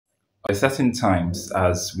At certain times,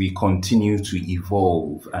 as we continue to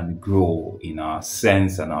evolve and grow in our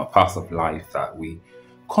sense and our path of life, that we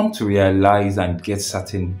come to realize and get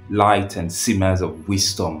certain light and simmers of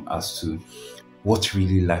wisdom as to what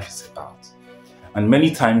really life is about. And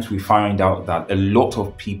many times we find out that a lot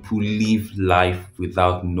of people live life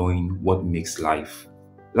without knowing what makes life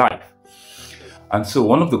life. And so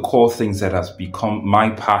one of the core things that has become my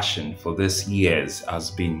passion for these years has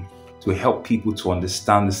been to help people to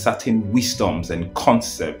understand the certain wisdoms and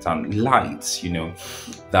concepts and lights,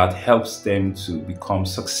 that helps them to become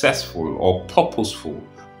successful or purposeful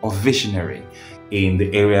or visionary in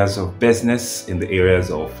the areas of business, in the areas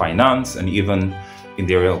of finance, and even in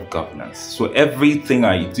the area of governance. So everything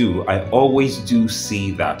I do, I always do see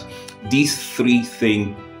that these three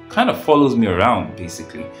things kind of follows me around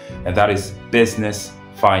basically, and that is business,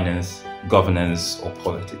 finance, governance, or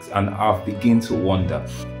politics. And I've begun to wonder,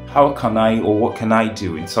 how can I, or what can I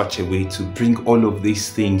do in such a way to bring all of these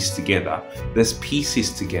things together, these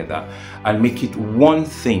pieces together, and make it one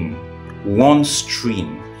thing, one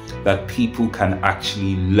stream that people can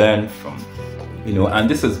actually learn from. And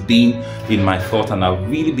this has been in my thought, and I've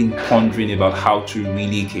really been pondering about how to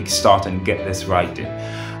really kickstart and get this right in.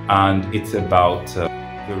 And it's about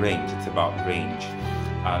the range, it's about range.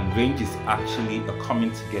 And range is actually a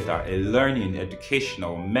coming together, a learning,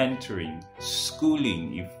 educational, mentoring,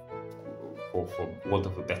 schooling, if for want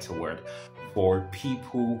of a better word, for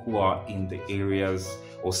people who are in the areas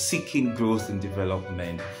or seeking growth and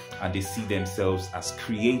development, and they see themselves as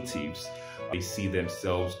creatives. They see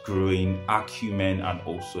themselves growing acumen and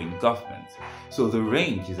also in government. So the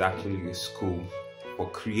range is actually a school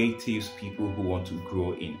for creatives, people who want to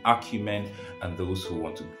grow in acumen, and those who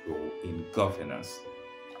want to grow in governance.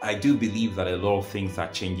 I do believe that a lot of things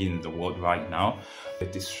are changing in the world right now. The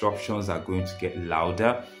disruptions are going to get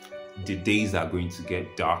louder. The days are going to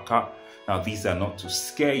get darker. Now, these are not to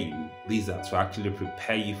scare you. These are to actually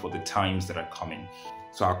prepare you for the times that are coming.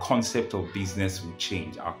 So our concept of business will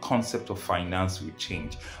change. Our concept of finance will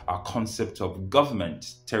change. Our concept of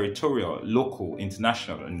government, territorial, local,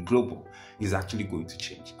 international, and global is actually going to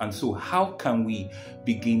change. And so how can we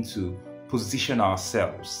begin to position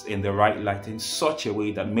ourselves in the right light in such a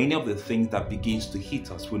way that many of the things that begins to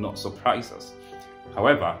hit us will not surprise us?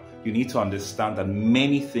 However, you need to understand that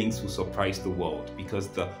many things will surprise the world, because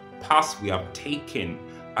the path we have taken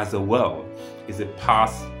as a world is a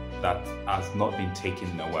path that has not been taken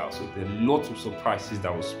in a while. So there are lots of surprises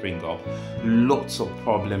that will spring up, lots of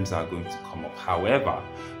problems are going to come up. However,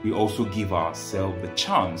 we also give ourselves the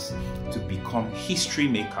chance to become history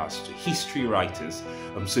makers, to history writers,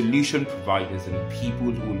 solution providers, and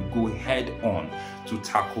people who will go head on to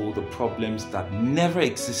tackle the problems that never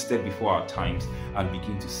existed before our times and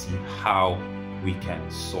begin to see how we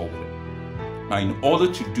can solve them. Now, in order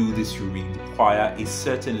to do this, you require a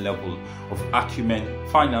certain level of acumen,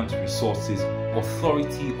 finance, resources,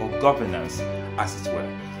 authority, or governance, as it were.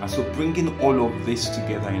 And so bringing all of this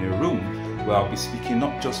together in a room where I'll be speaking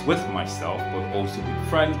not just with myself, but also with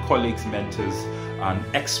friends, colleagues, mentors,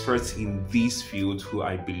 and experts in these fields who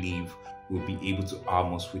I believe will be able to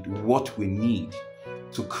arm us with what we need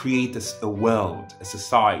to create a world, a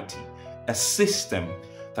society, a system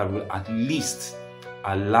that will at least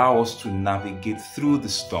allow us to navigate through the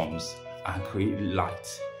storms and create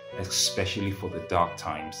light, especially for the dark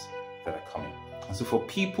times that are coming. And so for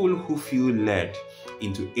people who feel led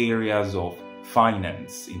into areas of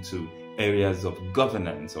finance, into areas of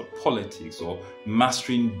governance or politics, or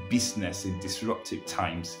mastering business in disruptive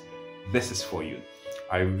times, this is for you.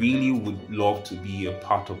 I really would love to be a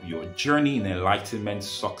part of your journey in enlightenment,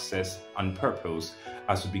 success, and purpose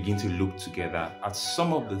as we begin to look together at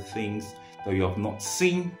some of the things that you have not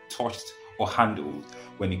seen, touched, or handled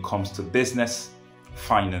when it comes to business,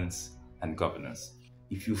 finance, and governance.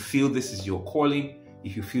 If you feel this is your calling,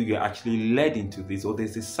 if you feel you're actually led into this, or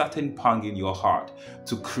there's a certain pang in your heart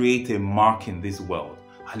to create a mark in this world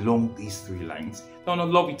along these three lines, then I'd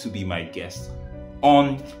love you to be my guest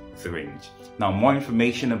on the range. Now, more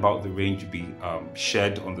information about the range will be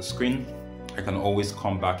shared on the screen. I can always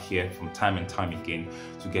come back here from time and time again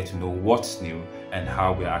to get to know what's new and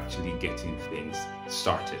how we're actually getting things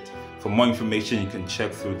started. For more information, you can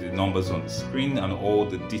check through the numbers on the screen and all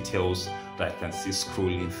the details that I can see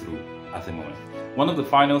scrolling through at the moment. One of the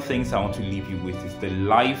final things I want to leave you with is the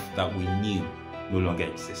life that we knew no longer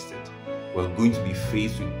existed. We're going to be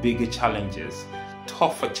faced with bigger challenges,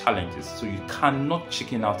 tougher challenges, so you cannot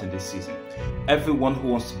chicken out in this season. Everyone who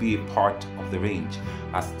wants to be a part of the range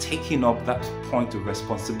has taken up that point of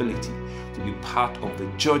responsibility to be part of the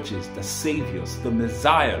judges, the saviors, the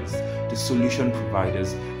messiahs, the solution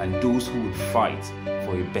providers, and those who would fight for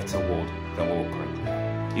for a better world than what we currently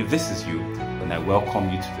have. If this is you, then I welcome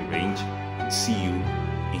you to the range and see you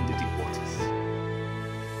in the